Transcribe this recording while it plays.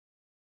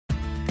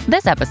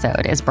This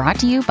episode is brought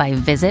to you by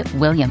Visit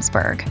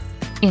Williamsburg.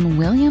 In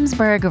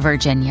Williamsburg,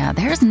 Virginia,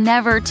 there's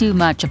never too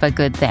much of a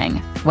good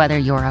thing. Whether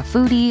you're a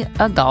foodie,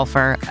 a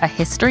golfer, a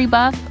history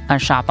buff, a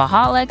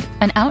shopaholic,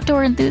 an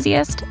outdoor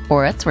enthusiast,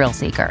 or a thrill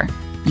seeker,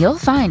 you'll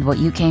find what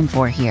you came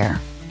for here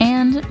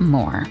and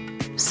more.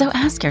 So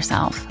ask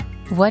yourself,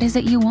 what is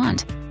it you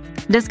want?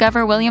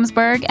 Discover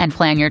Williamsburg and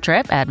plan your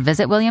trip at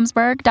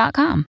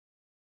visitwilliamsburg.com.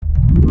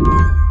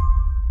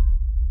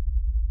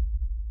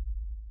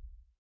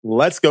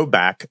 Let's go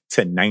back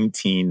to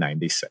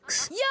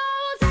 1996.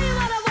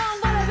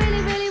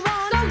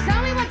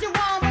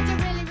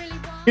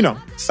 You know,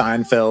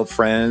 Seinfeld,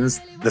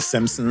 Friends, The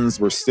Simpsons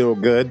were still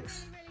good,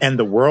 and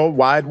the World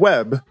Wide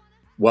Web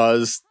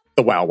was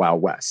the Wild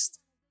Wild West.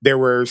 There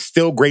were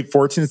still great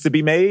fortunes to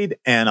be made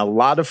and a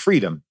lot of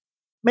freedom,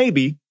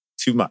 maybe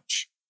too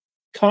much.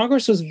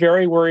 Congress was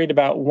very worried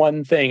about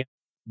one thing.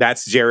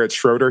 That's Jared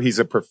Schroeder. He's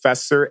a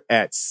professor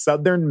at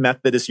Southern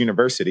Methodist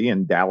University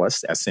in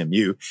Dallas,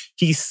 SMU.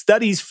 He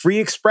studies free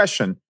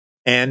expression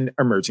and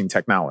emerging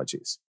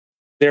technologies.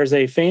 There's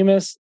a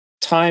famous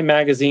Time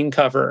magazine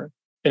cover,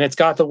 and it's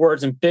got the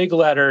words in big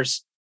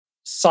letters,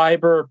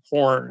 cyber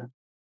porn.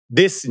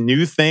 This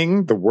new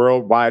thing, the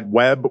World Wide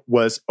Web,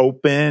 was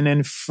open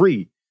and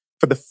free.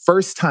 For the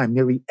first time,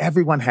 nearly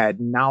everyone had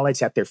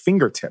knowledge at their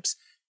fingertips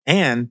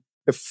and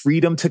the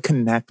freedom to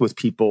connect with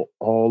people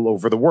all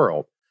over the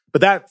world. But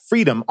that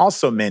freedom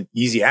also meant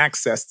easy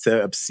access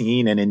to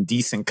obscene and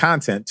indecent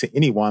content to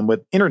anyone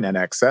with internet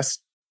access,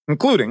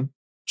 including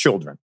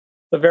children.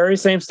 The very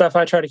same stuff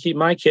I try to keep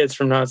my kids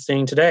from not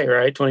seeing today,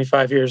 right?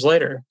 25 years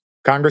later.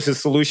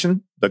 Congress's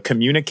solution, the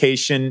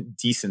Communication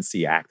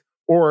Decency Act,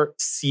 or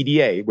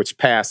CDA, which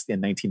passed in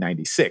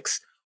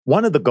 1996.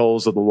 One of the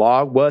goals of the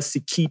law was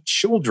to keep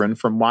children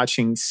from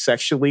watching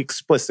sexually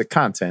explicit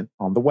content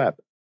on the web.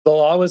 The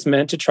law was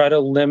meant to try to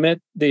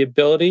limit the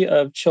ability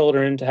of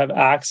children to have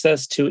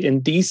access to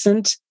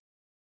indecent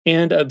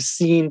and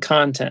obscene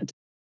content.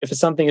 If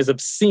something is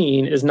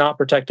obscene, it is not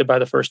protected by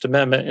the First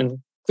Amendment, and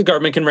the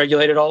government can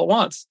regulate it all at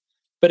once.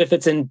 But if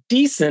it's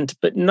indecent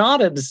but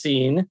not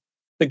obscene,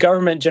 the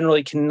government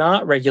generally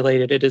cannot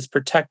regulate it. It is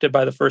protected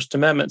by the First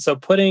Amendment. So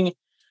putting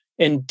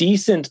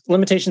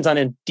limitations on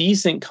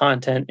indecent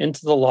content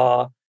into the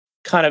law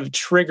kind of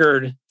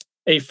triggered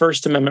a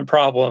First Amendment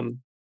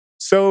problem.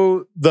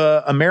 So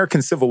the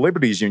American Civil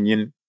Liberties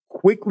Union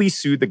quickly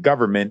sued the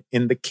government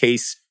in the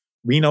case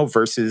Reno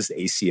versus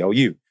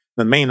ACLU.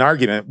 The main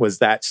argument was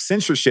that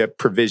censorship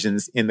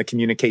provisions in the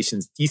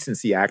Communications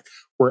Decency Act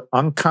were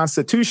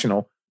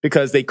unconstitutional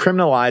because they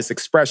criminalized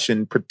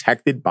expression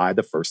protected by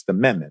the First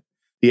Amendment.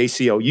 The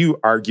ACLU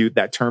argued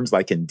that terms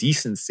like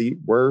indecency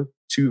were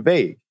too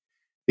vague.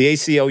 The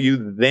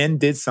ACLU then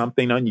did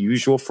something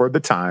unusual for the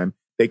time.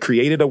 They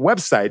created a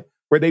website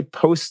where they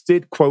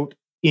posted, quote,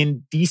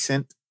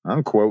 indecent,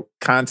 unquote,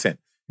 content,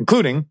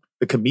 including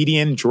the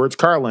comedian George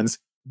Carlin's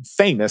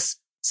famous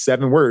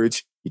 7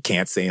 words you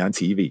can't say on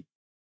TV.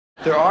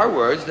 There are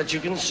words that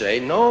you can say,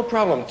 no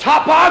problem.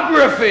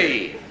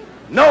 Topography!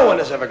 No one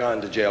has ever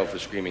gone to jail for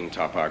screaming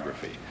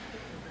topography.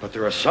 But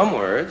there are some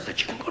words that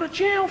you can go to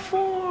jail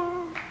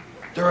for.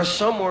 There are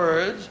some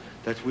words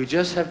that we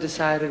just have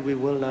decided we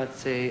will not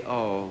say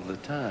all the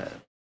time.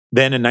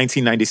 Then in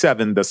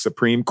 1997, the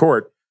Supreme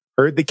Court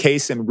heard the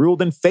case and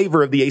ruled in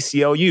favor of the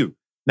ACLU.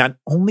 Not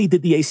only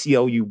did the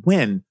ACLU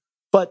win,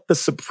 but the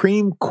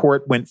Supreme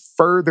Court went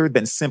further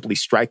than simply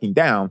striking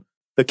down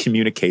the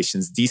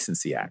Communications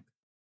Decency Act.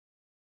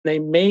 They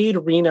made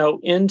Reno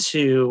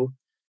into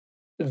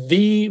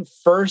the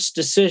first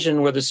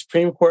decision where the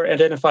Supreme Court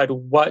identified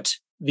what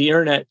the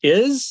internet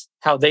is,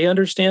 how they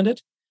understand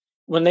it.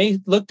 When they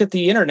looked at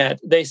the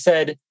internet, they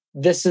said,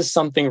 this is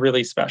something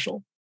really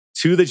special.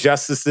 To the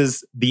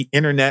justices, the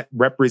internet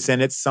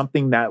represented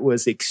something that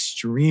was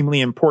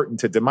extremely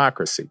important to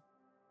democracy: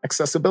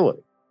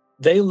 accessibility.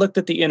 They looked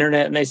at the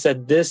internet and they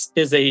said, this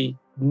is a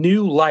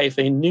new life,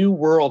 a new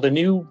world, a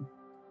new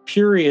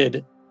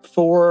period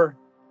for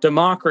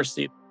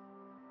democracy.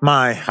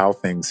 My, how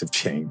things have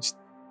changed.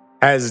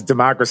 Has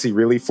democracy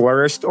really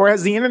flourished, or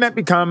has the internet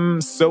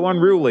become so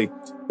unruly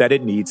that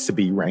it needs to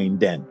be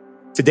reined in?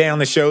 Today on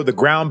the show, the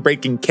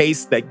groundbreaking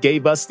case that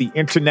gave us the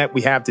internet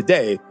we have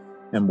today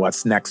and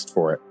what's next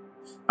for it.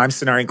 I'm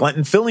Sonari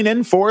Glinton, filling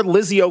in for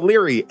Lizzie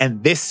O'Leary,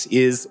 and this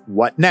is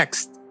What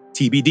Next?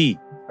 TBD,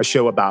 a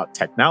show about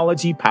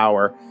technology,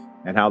 power,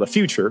 and how the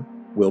future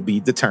will be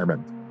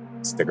determined.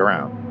 Stick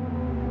around.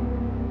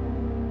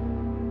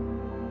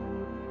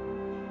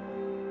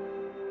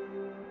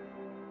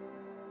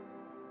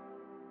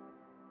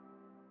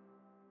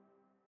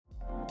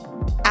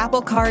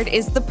 Apple Card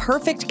is the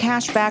perfect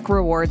cashback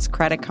rewards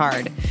credit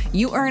card.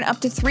 You earn up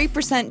to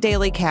 3%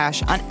 daily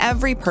cash on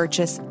every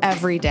purchase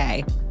every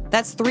day.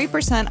 That's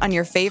 3% on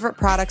your favorite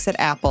products at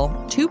Apple,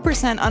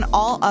 2% on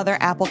all other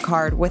Apple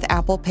Card with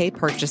Apple Pay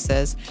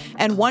purchases,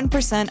 and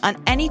 1%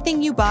 on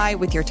anything you buy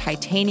with your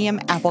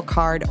titanium Apple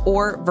Card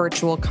or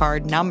virtual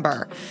card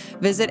number.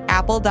 Visit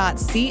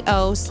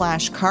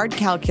apple.co/card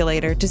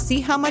calculator to see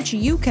how much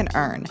you can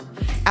earn.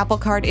 Apple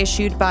Card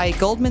issued by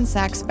Goldman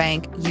Sachs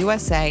Bank,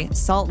 USA,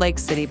 Salt Lake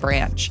City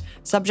branch.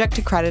 Subject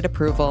to credit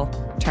approval.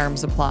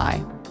 Terms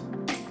apply.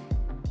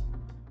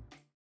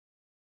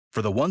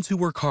 For the ones who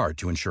work hard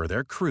to ensure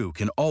their crew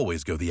can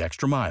always go the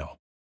extra mile,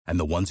 and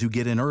the ones who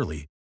get in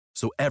early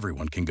so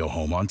everyone can go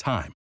home on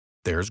time,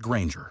 there's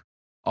Grainger,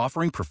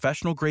 offering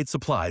professional-grade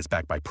supplies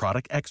backed by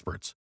product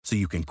experts so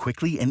you can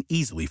quickly and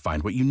easily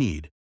find what you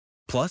need.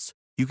 Plus,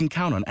 you can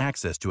count on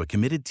access to a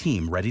committed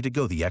team ready to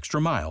go the extra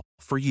mile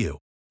for you.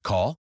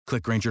 Call,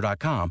 click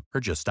Grainger.com,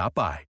 or just stop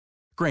by.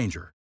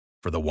 Grainger,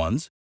 for the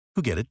ones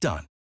who get it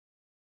done.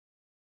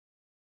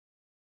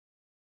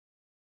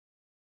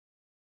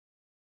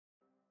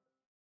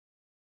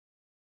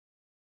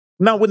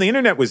 Now, when the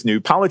internet was new,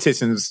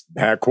 politicians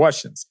had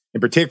questions.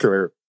 In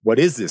particular, what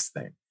is this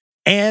thing?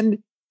 And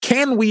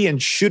can we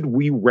and should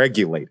we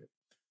regulate it?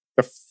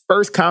 The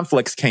first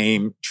conflicts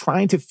came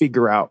trying to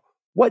figure out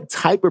what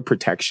type of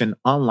protection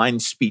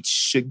online speech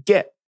should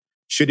get.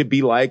 Should it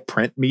be like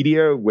print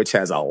media, which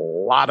has a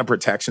lot of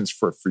protections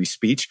for free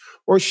speech?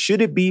 Or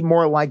should it be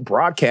more like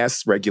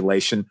broadcast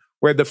regulation,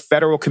 where the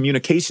Federal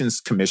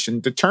Communications Commission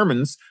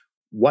determines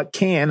what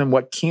can and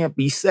what can't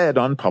be said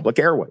on public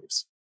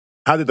airwaves?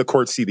 How did the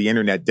court see the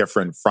internet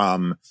different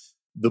from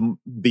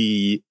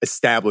the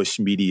established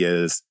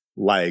medias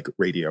like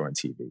radio and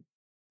TV?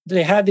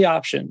 They had the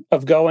option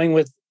of going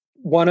with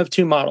one of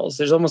two models.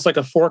 There's almost like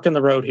a fork in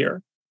the road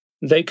here.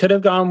 They could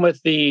have gone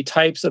with the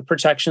types of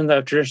protection that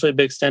have traditionally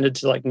been extended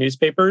to like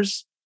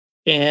newspapers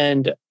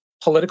and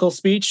political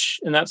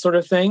speech and that sort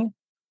of thing,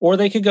 or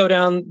they could go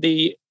down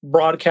the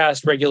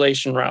broadcast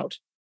regulation route.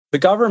 The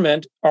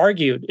government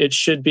argued it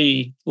should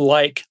be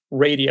like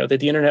radio, that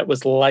the internet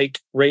was like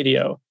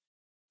radio.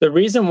 The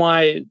reason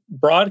why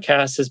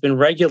broadcast has been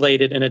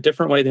regulated in a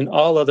different way than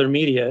all other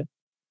media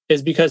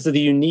is because of the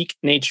unique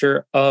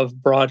nature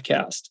of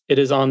broadcast. It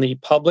is on the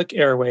public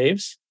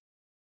airwaves,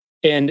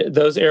 and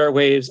those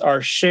airwaves are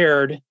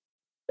shared.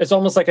 It's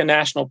almost like a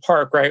national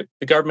park, right?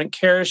 The government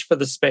cares for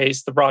the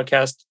space, the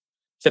broadcast,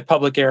 the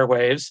public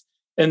airwaves,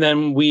 and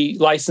then we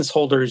license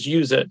holders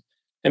use it.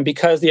 And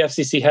because the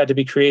FCC had to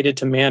be created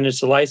to manage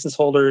the license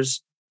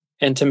holders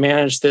and to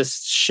manage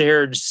this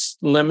shared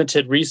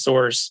limited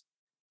resource,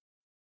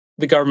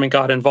 the government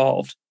got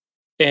involved.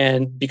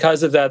 And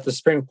because of that, the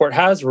Supreme Court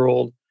has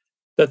ruled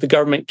that the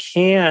government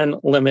can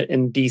limit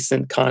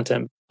indecent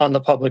content on the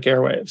public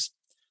airwaves.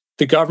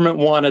 The government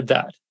wanted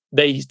that.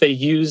 They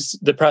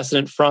used the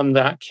precedent from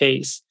that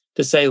case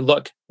to say,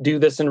 look, do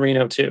this in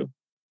Reno too.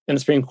 And the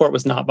Supreme Court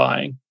was not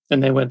buying,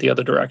 and they went the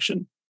other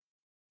direction.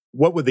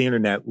 What would the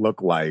internet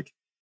look like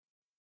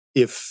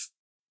if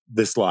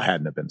this law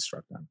hadn't have been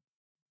struck down?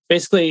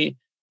 Basically,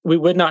 we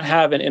would not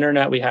have an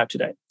internet we have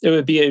today.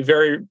 It'd be a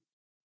very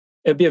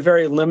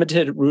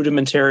limited,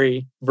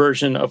 rudimentary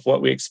version of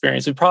what we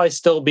experience. We'd probably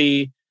still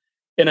be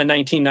in a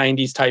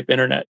 1990s type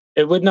internet.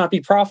 It would not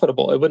be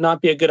profitable. It would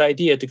not be a good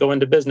idea to go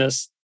into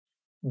business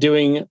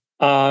doing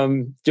what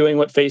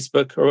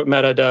Facebook or what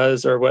Meta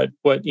does, or what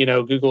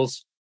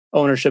Google's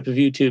ownership of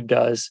YouTube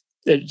does.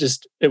 It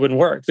wouldn't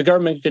work. The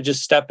government could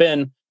just step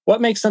in. What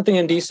makes something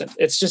indecent?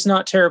 It's just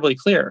not terribly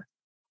clear.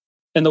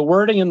 And the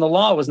wording in the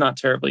law was not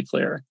terribly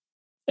clear.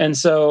 And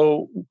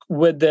so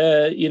would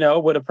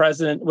a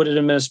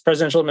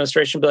presidential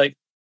administration be like,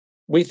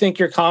 we think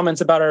your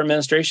comments about our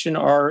administration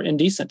are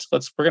indecent.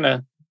 We're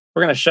gonna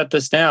shut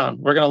this down.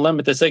 We're gonna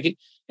limit this. Like,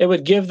 it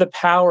would give the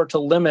power to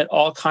limit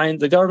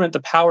the government,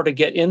 the power to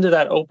get into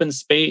that open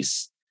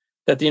space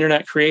that the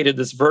internet created,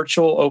 this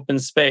virtual open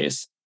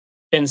space,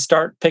 and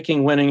start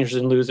picking winners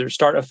and losers,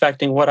 start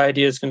affecting what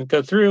ideas can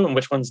go through and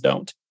which ones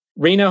don't.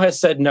 Reno has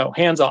said no,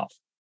 hands off.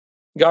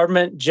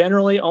 Government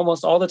generally,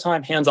 almost all the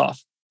time, hands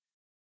off.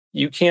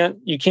 You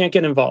can't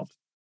get involved.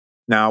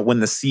 Now, when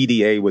the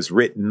CDA was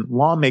written,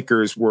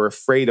 lawmakers were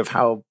afraid of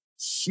how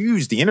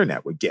huge the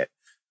internet would get.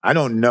 I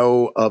don't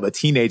know of a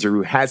teenager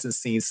who hasn't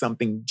seen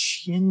something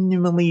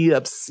genuinely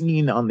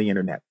obscene on the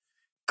internet.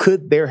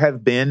 Could there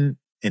have been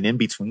an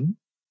in-between?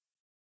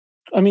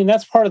 I mean,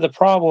 that's part of the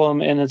problem.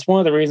 And it's one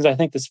of the reasons I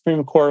think the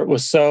Supreme Court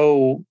was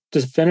so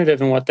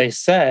definitive in what they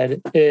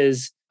said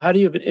is, how do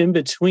you have an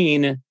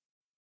in-between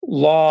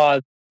law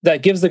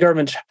that gives the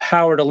government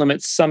power to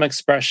limit some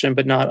expression,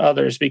 but not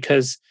others?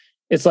 Because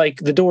it's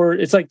like the door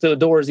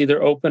is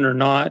either open or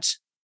not.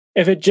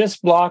 If it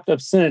just blocked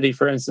obscenity,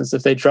 for instance,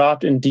 if they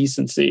dropped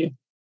indecency,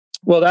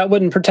 well, that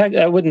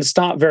wouldn't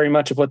stop very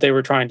much of what they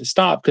were trying to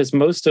stop, because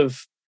most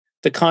of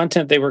the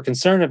content they were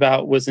concerned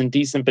about was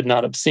indecent, but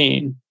not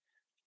obscene.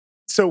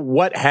 So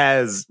what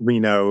has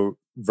Reno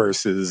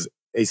versus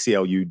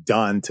ACLU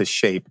done to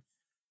shape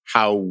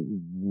how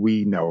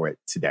we know it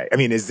today? I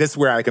mean, is this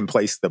where I can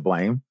place the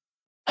blame?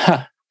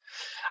 I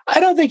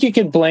don't think you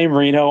can blame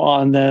Reno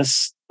on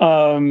this.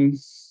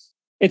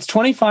 It's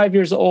 25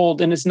 years old,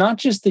 and it's not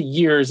just the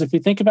years. If you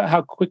think about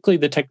how quickly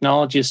the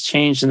technology has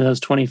changed in those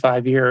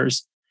 25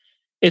 years,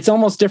 it's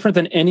almost different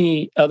than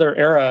any other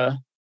era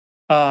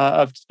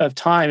of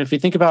time. If you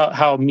think about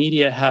how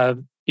media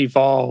have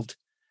evolved,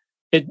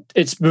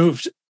 it's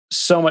moved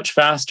so much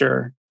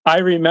faster. I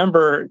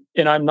remember,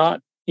 and I'm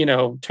not,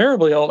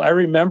 terribly old, I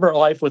remember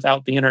life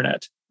without the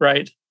internet,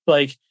 right?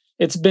 Like,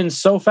 it's been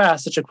so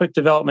fast, such a quick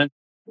development.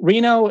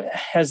 Reno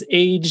has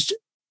aged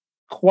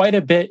quite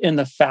a bit in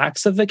the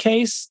facts of the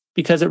case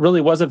because it really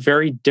was a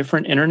very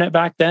different internet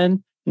back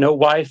then. No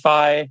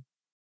Wi-Fi,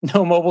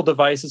 no mobile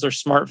devices or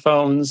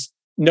smartphones,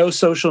 no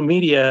social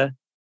media.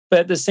 But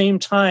at the same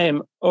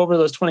time, over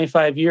those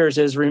 25 years,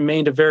 it has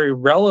remained a very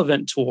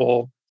relevant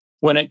tool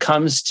when it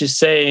comes to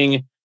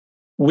saying,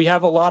 we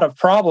have a lot of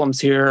problems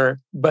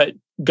here, but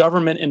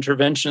government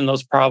intervention in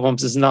those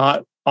problems is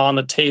not on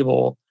the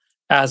table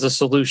as a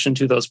solution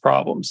to those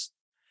problems.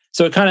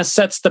 So it kind of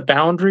sets the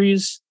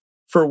boundaries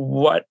for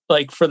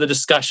for the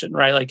discussion,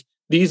 right? Like,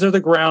 these are the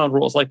ground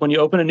rules. Like, when you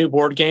open a new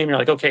board game, you're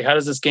like, okay, how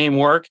does this game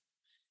work?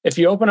 If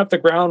you open up the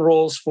ground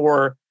rules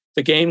for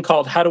the game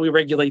called How Do We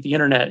Regulate the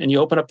Internet, and you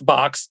open up the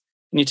box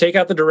and you take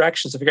out the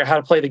directions to figure out how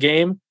to play the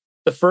game,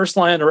 the first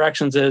line of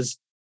directions is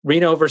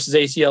Reno versus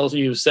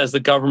ACLU says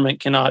the government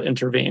cannot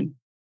intervene.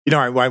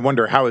 I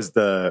wonder, how is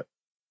the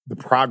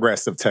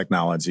progress of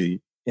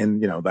technology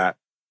in, that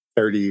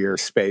 30-year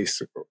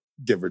space,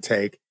 give or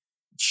take,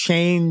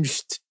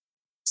 changed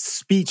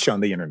speech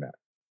on the internet?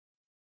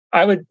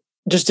 I would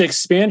just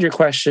expand your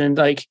question,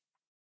 like,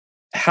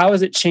 how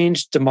has it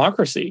changed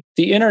democracy?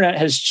 The internet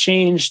has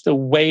changed the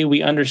way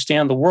we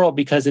understand the world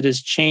because it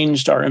has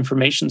changed our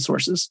information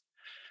sources.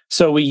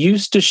 So we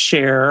used to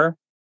share,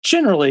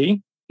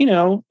 generally,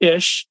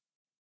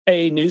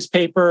 a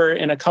newspaper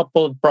and a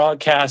couple of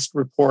broadcast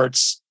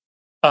reports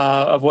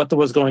of what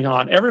was going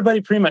on.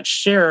 Everybody pretty much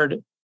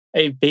shared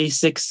a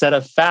basic set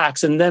of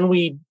facts, and then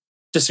we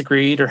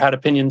disagreed or had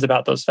opinions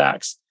about those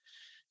facts.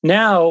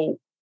 Now,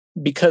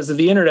 because of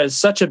the internet is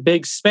such a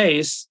big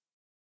space,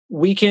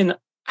 we can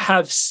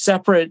have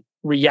separate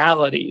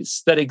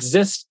realities that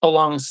exist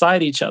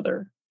alongside each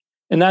other.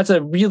 And that's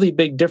a really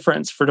big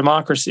difference for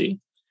democracy.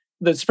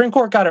 The Supreme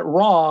Court got it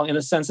wrong in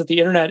the sense that the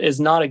internet is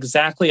not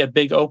exactly a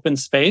big open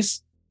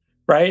space,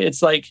 right?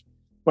 It's like,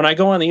 when I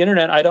go on the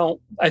internet,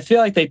 I feel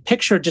like they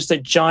picture just a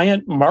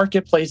giant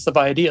marketplace of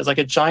ideas, like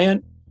a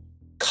giant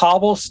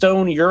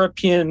cobblestone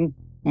European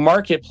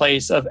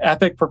marketplace of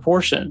epic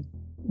proportion,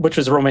 which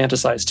was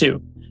romanticized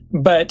too.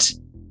 But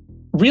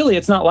really,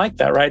 it's not like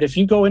that, right? If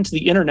you go into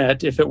the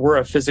internet, if it were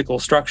a physical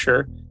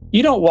structure,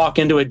 you don't walk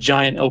into a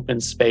giant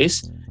open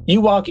space. You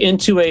walk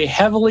into a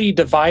heavily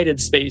divided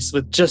space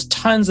with just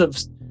tons of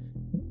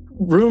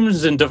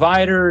rooms and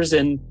dividers.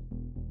 And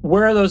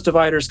where are those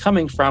dividers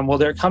coming from? Well,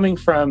 they're coming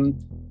from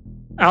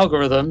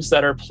algorithms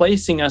that are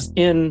placing us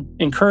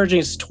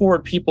encouraging us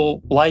toward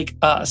people like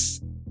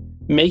us,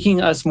 making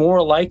us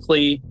more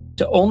likely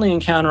to only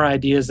encounter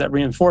ideas that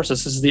reinforce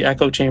us. This is the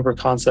echo chamber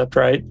concept,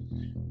 right?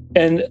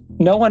 And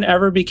no one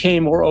ever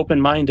became more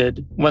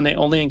open-minded when they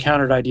only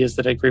encountered ideas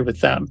that agree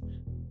with them.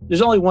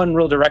 There's only one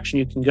real direction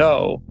you can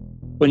go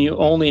when you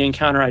only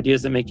encounter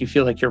ideas that make you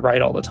feel like you're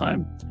right all the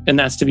time. And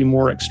that's to be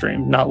more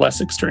extreme, not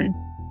less extreme.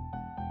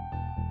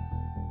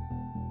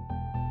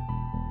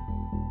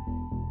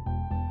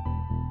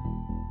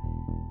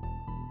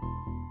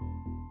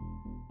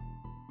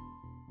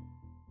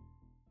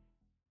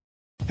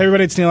 Hey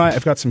everybody, it's Neil.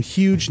 I've got some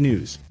huge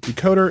news.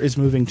 Decoder is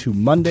moving to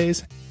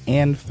Mondays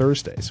and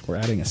Thursdays. We're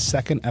adding a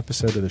second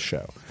episode to the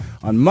show.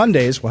 On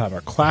Mondays, we'll have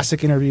our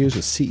classic interviews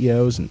with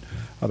CEOs and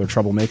other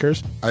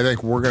troublemakers. I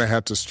think we're going to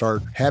have to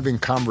start having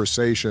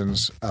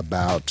conversations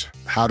about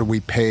how do we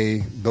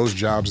pay those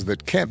jobs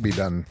that can't be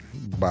done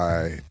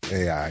by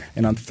AI.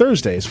 And on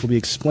Thursdays, we'll be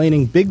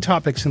explaining big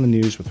topics in the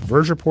news with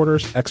Verge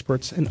reporters,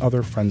 experts, and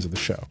other friends of the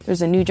show.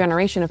 There's a new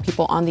generation of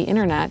people on the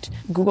internet.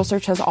 Google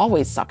search has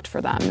always sucked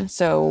for them.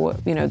 So,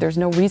 there's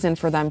no reason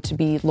for them to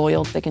be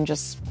loyal. They can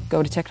just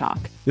go to TikTok.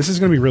 This is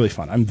going to be really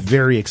fun. I'm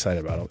very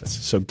excited about all this.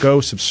 So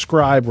go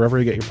subscribe wherever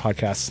you get your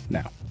podcasts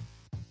now.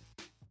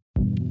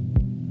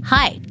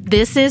 Hi,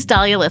 this is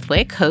Dahlia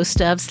Lithwick,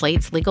 host of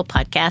Slate's legal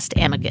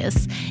podcast,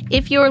 Amicus.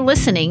 If you're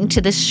listening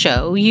to this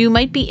show, you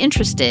might be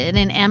interested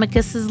in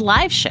Amicus's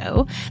live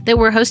show that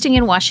we're hosting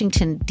in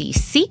Washington,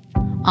 D.C.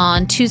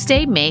 on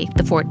Tuesday, May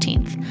the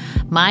 14th.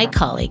 My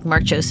colleague,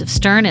 Mark Joseph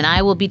Stern, and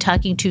I will be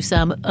talking to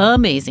some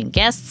amazing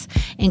guests,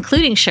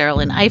 including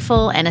Sherrilyn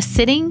Ifill and a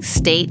sitting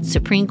state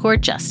Supreme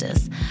Court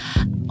justice,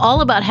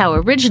 all about how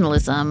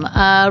originalism,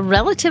 a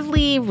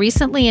relatively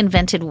recently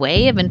invented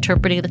way of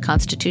interpreting the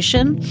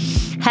Constitution,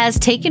 has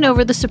taken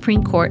over the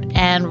Supreme Court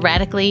and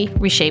radically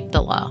reshaped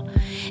the law.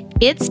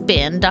 It's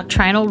been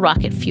doctrinal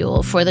rocket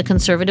fuel for the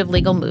conservative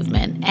legal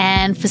movement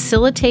and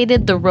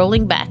facilitated the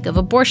rolling back of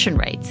abortion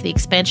rights, the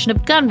expansion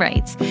of gun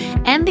rights,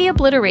 and the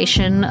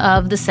obliteration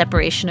of the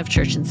separation of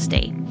church and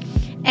state.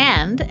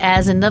 And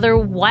as another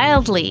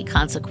wildly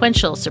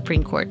consequential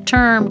Supreme Court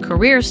term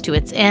careers to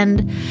its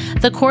end,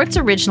 the court's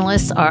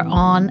originalists are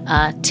on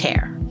a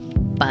tear.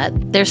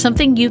 But there's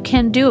something you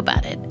can do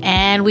about it.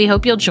 and we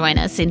hope you'll join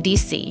us in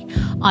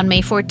DC on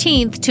May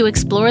 14th to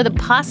explore the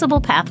possible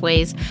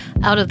pathways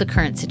out of the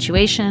current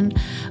situation.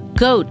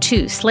 Go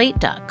to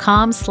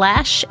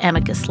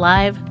slate.com/Amicus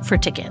Live for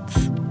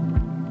tickets.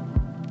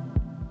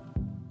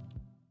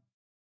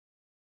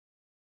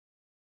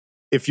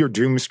 If you're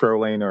doom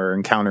scrolling or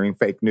encountering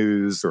fake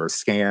news or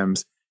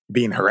scams,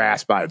 being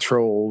harassed by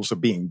trolls or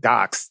being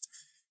doxxed,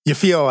 you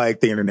feel like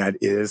the internet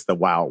is the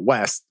Wild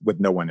West with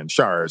no one in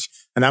charge.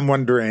 And I'm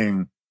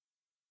wondering,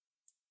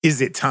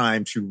 is it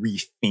time to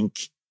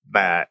rethink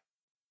that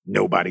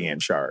nobody in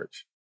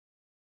charge?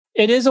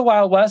 It is a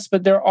Wild West,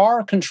 but there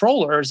are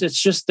controllers.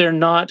 It's just they're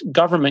not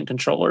government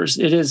controllers.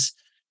 It is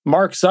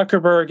Mark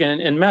Zuckerberg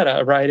and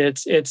Meta, right?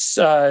 It's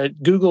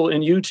Google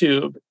and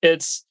YouTube.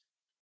 It's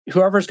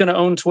whoever's going to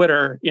own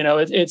Twitter.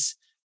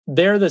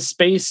 They're the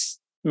space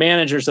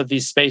managers of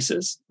these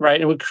spaces, right?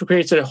 And it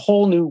creates a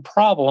whole new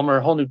problem or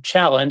a whole new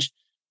challenge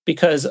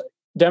because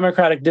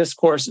democratic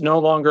discourse no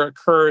longer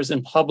occurs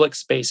in public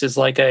spaces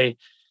like a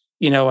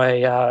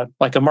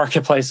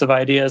marketplace of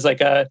ideas,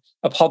 like a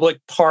public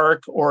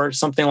park or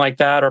something like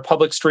that, or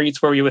public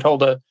streets where you would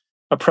hold a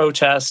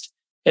protest.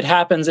 It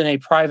happens in a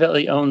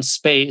privately owned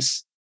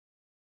space.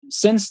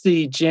 Since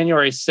the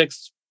January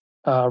 6th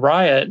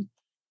riot,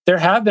 there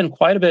have been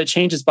quite a bit of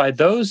changes by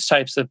those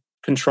types of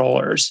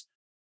controllers.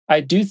 I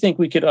do think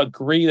we could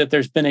agree that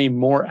there's been a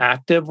more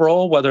active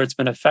role, whether it's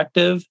been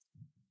effective,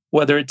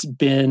 whether it's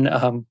been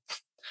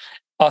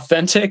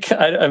authentic.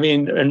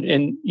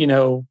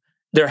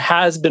 There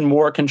has been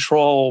more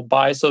control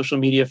by social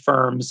media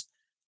firms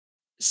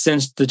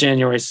since the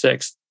January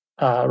 6th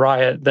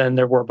riot than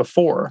there were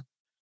before.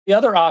 The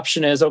other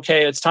option is,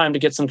 okay, it's time to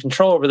get some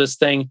control over this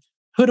thing.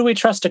 Who do we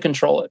trust to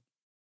control it,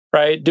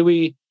 right?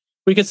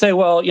 We could say,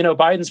 well,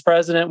 Biden's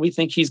president, we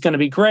think he's going to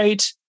be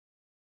great.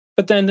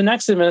 But then the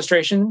next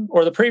administration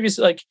or the previous,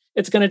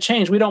 it's going to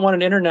change. We don't want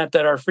an internet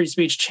that our free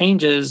speech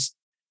changes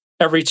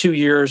every 2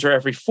 years or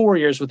every 4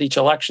 years with each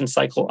election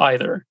cycle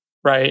either,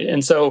 right?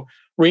 And so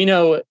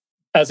Reno,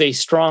 as a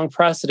strong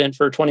precedent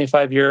for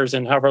 25 years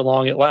and however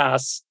long it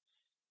lasts,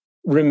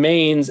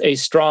 remains a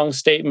strong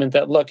statement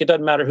that, look, it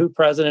doesn't matter who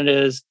president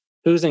is,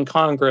 who's in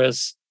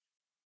Congress,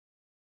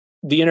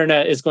 the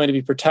internet is going to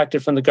be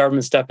protected from the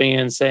government stepping in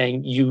and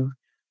saying, you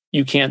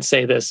can't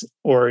say this,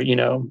 or,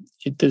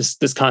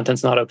 this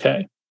content's not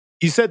okay.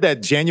 You said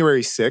that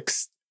January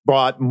 6th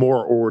brought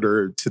more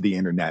order to the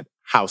internet.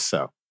 How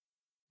so?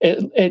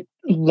 It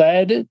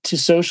led to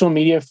social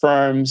media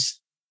firms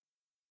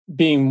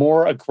being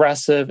more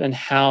aggressive in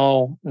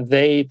how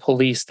they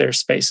police their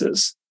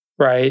spaces,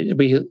 right?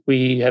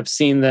 We have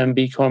seen them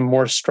become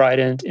more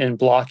strident in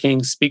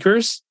blocking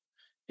speakers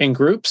and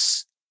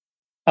groups.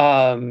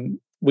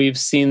 We've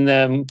seen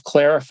them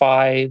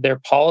clarify their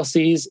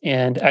policies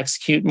and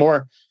execute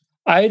more.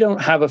 I don't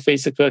have a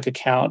Facebook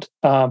account,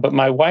 but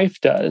my wife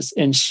does.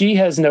 And she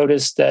has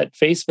noticed that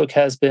Facebook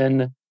has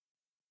been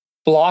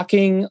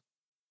blocking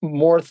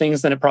more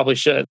things than it probably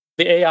should.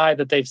 The AI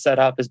that they've set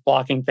up is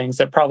blocking things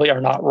that probably are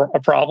not a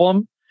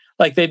problem.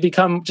 Like they've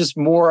become just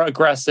more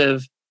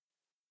aggressive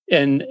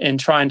in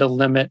trying to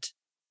limit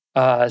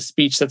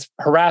speech that's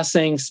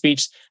harassing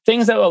speech,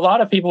 things that a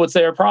lot of people would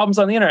say are problems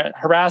on the internet,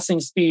 harassing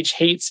speech,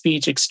 hate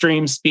speech,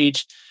 extreme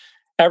speech.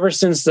 Ever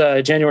since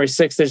January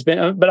 6th, there's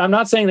been, but I'm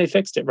not saying they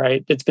fixed it,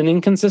 right? It's been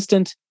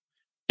inconsistent.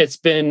 It's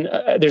been,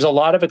 there's a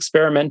lot of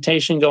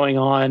experimentation going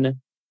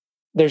on.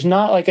 There's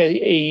not like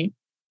a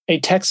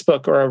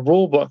textbook or a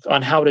rule book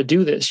on how to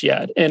do this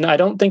yet. And I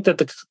don't think that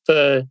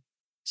the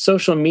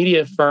social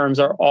media firms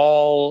are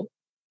all,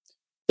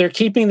 they're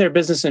keeping their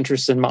business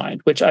interests in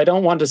mind, which I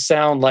don't want to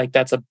sound like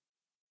that's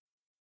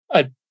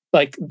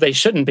like they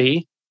shouldn't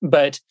be,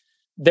 but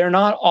they're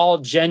not all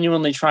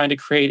genuinely trying to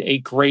create a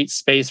great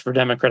space for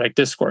democratic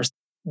discourse.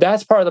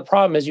 That's part of the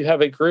problem is you have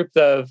a group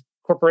of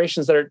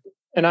corporations that are,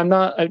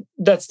 and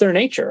that's their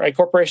nature. A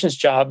corporation's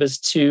job is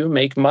to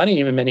make money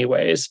in many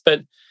ways,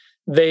 but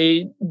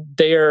they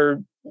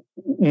are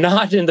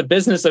not in the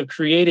business of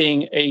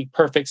creating a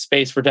perfect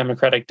space for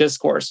democratic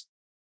discourse.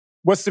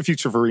 What's the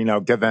future for Reno,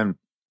 given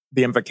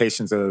the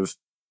implications of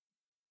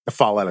the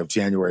fallout of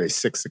January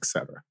 6th, et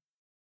cetera?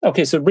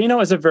 Okay, so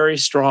Reno is a very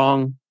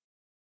strong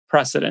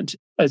precedent.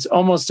 It's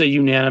almost a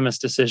unanimous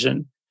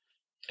decision.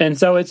 And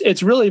so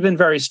it's really been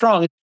very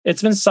strong.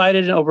 It's been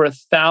cited in over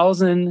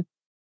 1,000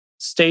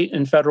 state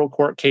and federal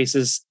court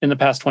cases in the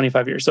past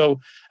 25 years. So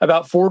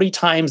about 40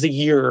 times a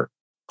year,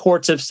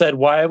 courts have said,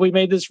 why have we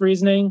made this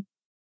reasoning?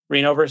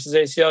 Reno versus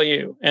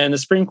ACLU. And the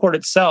Supreme Court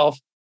itself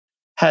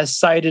has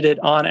cited it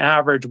on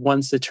average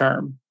once a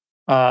term,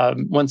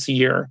 once a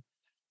year,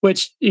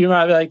 which you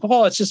might be like,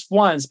 well, it's just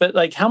once. But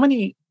like how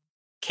many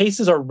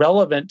cases are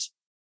relevant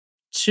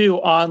to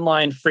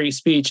online free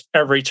speech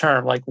every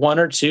term? Like one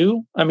or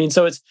two? I mean,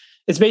 so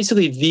it's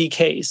basically the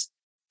case.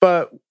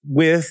 But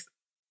with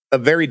a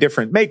very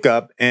different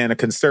makeup and a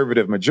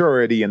conservative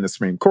majority in the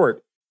Supreme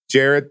Court,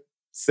 Jared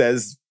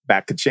says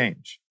that could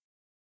change.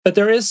 But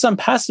there is some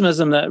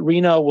pessimism that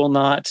Reno will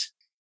not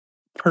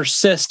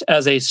persist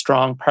as a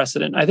strong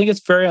precedent. I think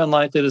it's very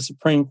unlikely the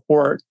Supreme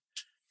Court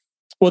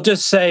will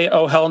just say,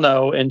 oh, hell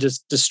no, and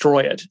just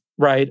destroy it,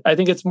 right? I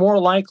think it's more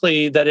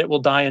likely that it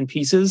will die in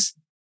pieces.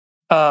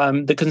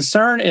 The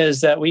concern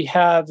is that we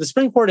have, the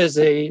Supreme Court is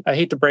I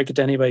hate to break it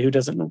to anybody who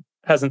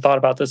hasn't thought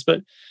about this,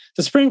 but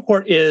the Supreme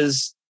Court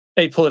is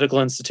a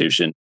political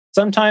institution.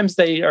 Sometimes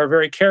they are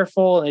very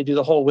careful and they do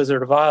the whole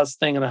Wizard of Oz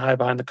thing and they hide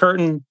behind the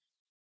curtain.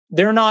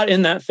 They're not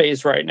in that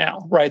phase right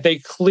now, right? They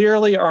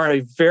clearly are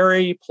a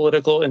very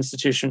political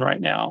institution right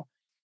now.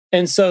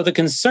 And so the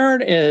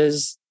concern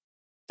is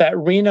that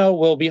Reno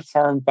will be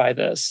harmed by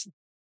this.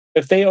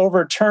 If they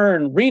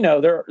overturn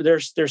Reno,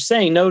 they're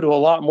saying no to a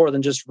lot more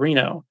than just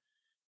Reno,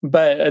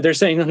 but they're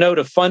saying no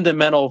to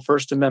fundamental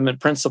First Amendment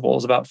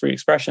principles about free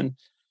expression.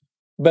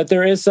 But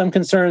there is some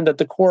concern that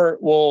the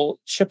court will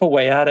chip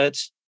away at it,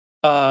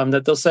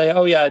 that they'll say,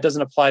 oh yeah, it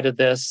doesn't apply to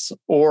this,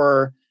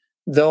 or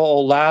they'll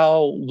allow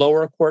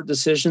lower court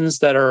decisions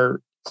that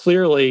are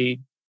clearly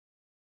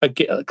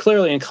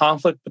in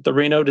conflict with the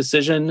Reno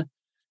decision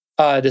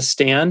to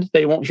stand.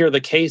 They won't hear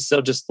the case.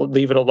 They'll just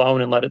leave it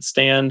alone and let it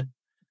stand.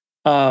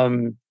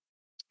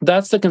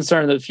 That's the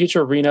concern. The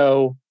future of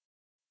Reno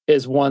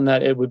is one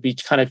that it would be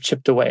kind of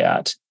chipped away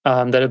at,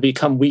 that it'll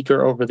become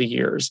weaker over the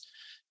years.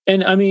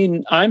 And I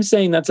mean, I'm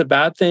saying that's a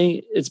bad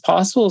thing. It's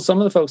possible some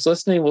of the folks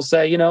listening will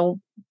say,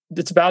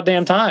 it's about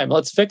damn time.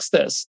 Let's fix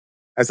this.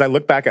 As I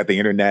look back at the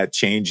internet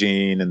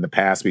changing in the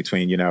past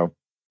between,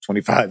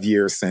 25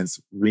 years since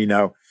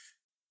Reno,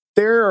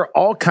 there are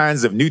all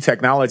kinds of new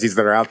technologies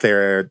that are out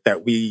there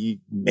that we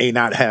may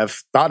not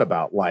have thought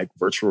about, like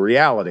virtual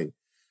reality.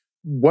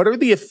 What are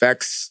the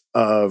effects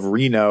of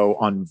Reno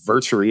on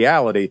virtual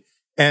reality?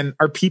 And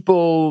are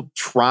people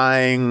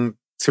trying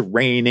to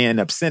rein in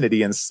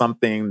obscenity in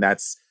something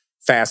that's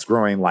fast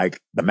growing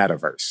like the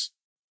metaverse?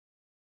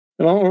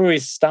 The moment where we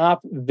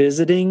stop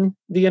visiting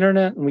the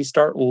internet and we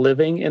start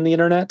living in the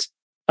internet,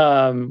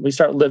 we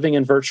start living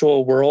in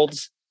virtual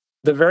worlds,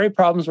 the very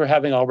problems we're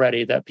having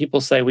already that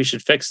people say we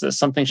should fix this,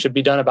 something should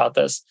be done about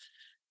this.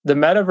 The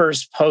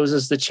metaverse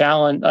poses the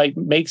challenge,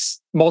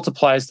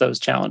 multiplies those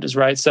challenges,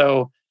 right?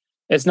 So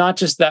it's not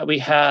just that we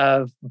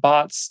have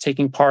bots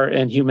taking part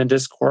in human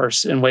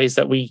discourse in ways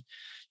that we,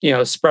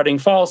 spreading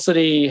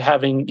falsity,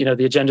 having, the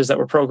agendas that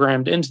were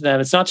programmed into them.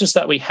 It's not just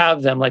that we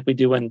have them like we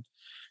do in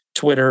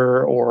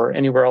Twitter or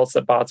anywhere else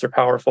that bots are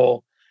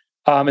powerful.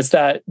 It's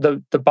that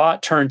the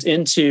bot turns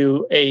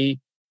into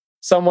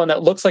someone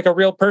that looks like a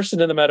real person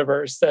in the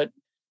metaverse, that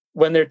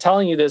when they're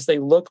telling you this, they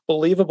look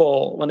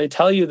believable. When they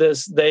tell you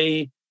this,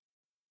 they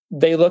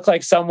look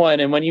like someone.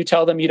 And when you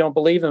tell them you don't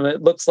believe them,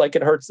 it looks like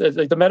it hurts. The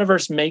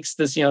metaverse makes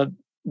this,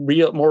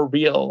 more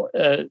real.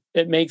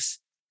 It makes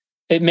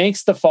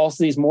the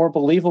falsities more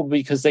believable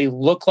because they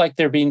look like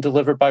they're being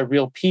delivered by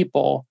real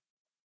people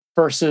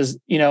versus,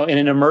 in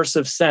an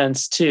immersive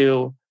sense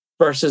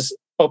versus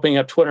opening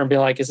up Twitter and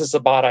being like, is this a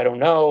bot? I don't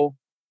know.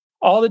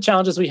 All the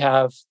challenges we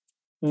have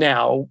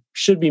now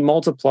should be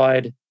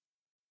multiplied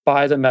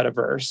by the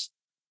metaverse.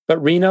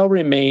 But Reno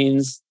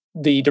remains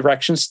the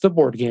directions to the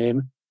board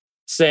game,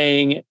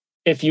 saying,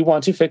 if you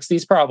want to fix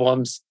these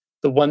problems,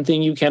 the one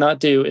thing you cannot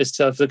do is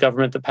to have the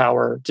government the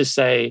power to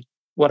say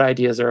what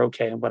ideas are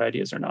okay and what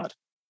ideas are not.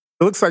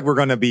 It looks like we're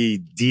going to be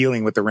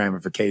dealing with the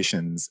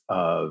ramifications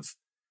of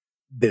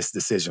this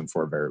decision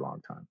for a very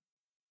long time.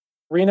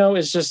 Reno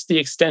is just the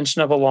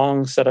extension of a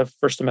long set of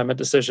First Amendment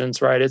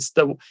decisions, right? It's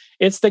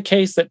the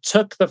case that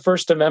took the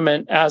First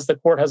Amendment as the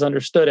court has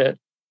understood it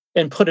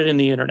and put it in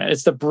the internet.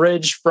 It's the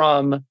bridge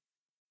from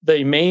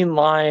the main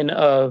line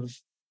of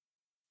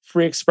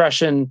free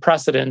expression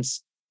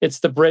precedents. It's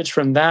the bridge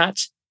from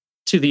that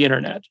to the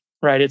internet,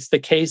 right? It's the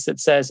case that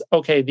says,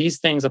 okay, these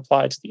things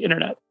apply to the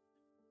internet.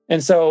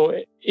 And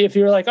so if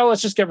you're like, oh,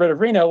 let's just get rid of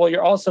Reno, well,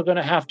 you're also going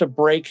to have to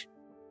break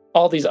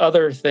all these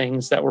other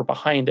things that were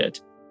behind it.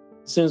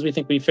 As soon as we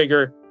think we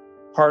figure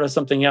part of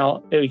something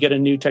out, we get a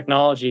new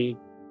technology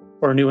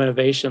or a new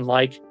innovation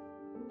like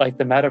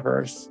the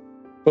metaverse.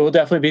 But we'll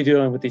definitely be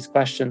dealing with these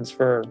questions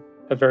for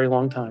a very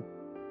long time.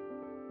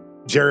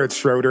 Jared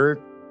Schroeder,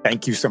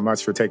 thank you so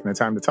much for taking the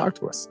time to talk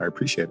to us. I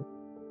appreciate it.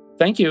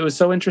 Thank you. It was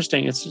so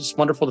interesting. It's just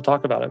wonderful to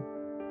talk about it.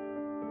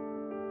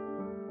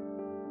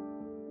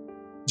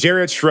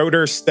 Jared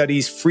Schroeder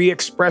studies free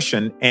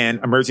expression and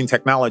emerging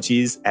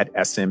technologies at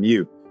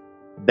SMU.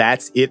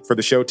 That's it for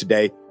the show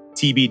today.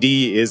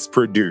 TBD is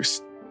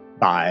produced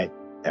by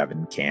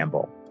Evan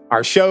Campbell.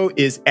 Our show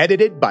is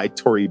edited by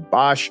Tori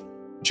Bosch.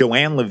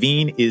 Joanne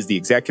Levine is the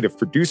executive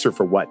producer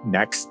for What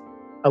Next.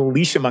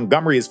 Alicia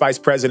Montgomery is vice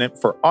president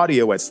for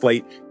audio at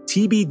Slate.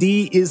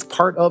 TBD is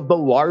part of the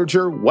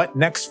larger What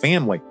Next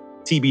family.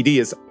 TBD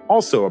is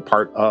also a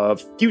part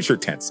of Future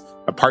Tense,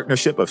 a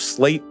partnership of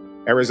Slate,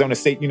 Arizona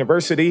State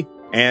University,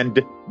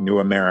 and New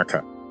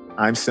America.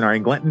 I'm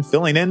Sonari Glinton,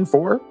 filling in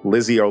for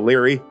Lizzie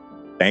O'Leary.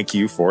 Thank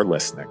you for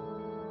listening.